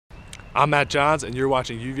I'm Matt Johns, and you're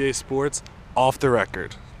watching UVA Sports Off the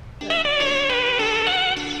Record.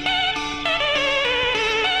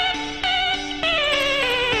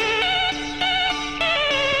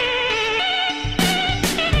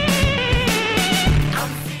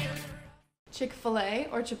 Chick-fil-A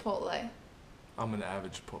or Chipotle? I'm an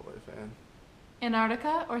avid Chipotle fan.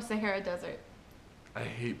 Antarctica or Sahara Desert? I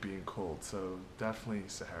hate being cold, so definitely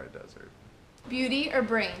Sahara Desert. Beauty or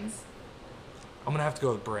brains? I'm gonna have to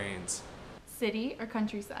go with brains. City or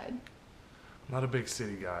countryside? I'm not a big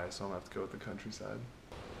city guy, so I'm gonna have to go with the countryside.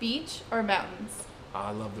 Beach or mountains? I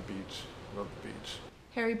love the beach. Love the beach.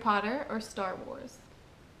 Harry Potter or Star Wars?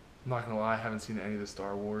 I'm not gonna lie, I haven't seen any of the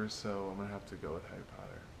Star Wars, so I'm gonna have to go with Harry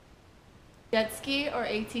Potter. Jet ski or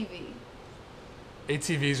ATV?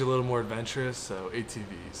 ATVs are a little more adventurous, so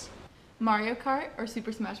ATVs. Mario Kart or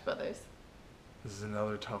Super Smash Brothers? This is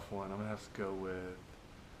another tough one. I'm gonna have to go with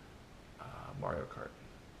Mario Kart.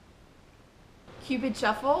 Cupid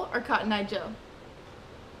Shuffle or Cotton Eye Joe?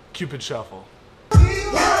 Cupid Shuffle.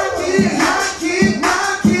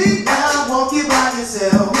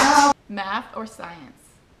 Math or science?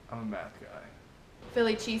 I'm a math guy.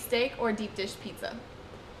 Philly cheesesteak or deep dish pizza?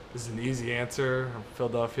 This is an easy answer. I'm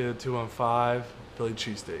Philadelphia 215, Philly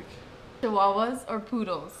cheesesteak. Chihuahuas or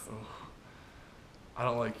poodles? I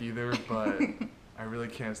don't like either, but I really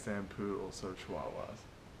can't stand poodles, so Chihuahuas.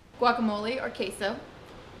 Guacamole or queso?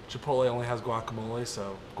 Chipotle only has guacamole,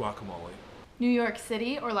 so guacamole. New York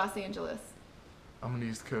City or Los Angeles? I'm an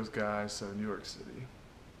East Coast guy, so New York City.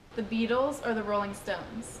 The Beatles or the Rolling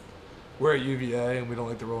Stones? We're at UVA and we don't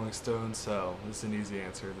like the Rolling Stones, so this is an easy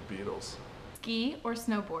answer, the Beatles. Ski or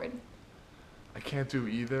snowboard? I can't do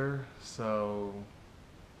either, so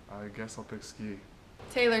I guess I'll pick ski.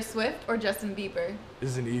 Taylor Swift or Justin Bieber?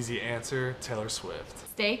 This is an easy answer, Taylor Swift.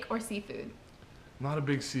 Steak or seafood? I'm not a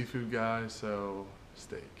big seafood guy, so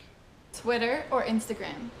steak. Twitter or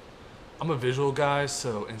Instagram? I'm a visual guy,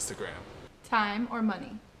 so Instagram. Time or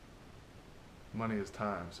money? Money is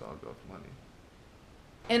time, so I'll go with money.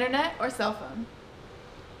 Internet or cell phone?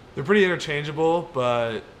 They're pretty interchangeable,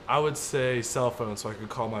 but I would say cell phone so I could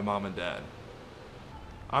call my mom and dad.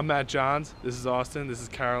 I'm Matt Johns, this is Austin, this is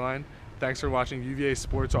Caroline. Thanks for watching UVA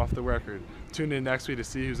Sports Off the Record. Tune in next week to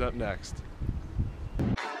see who's up next.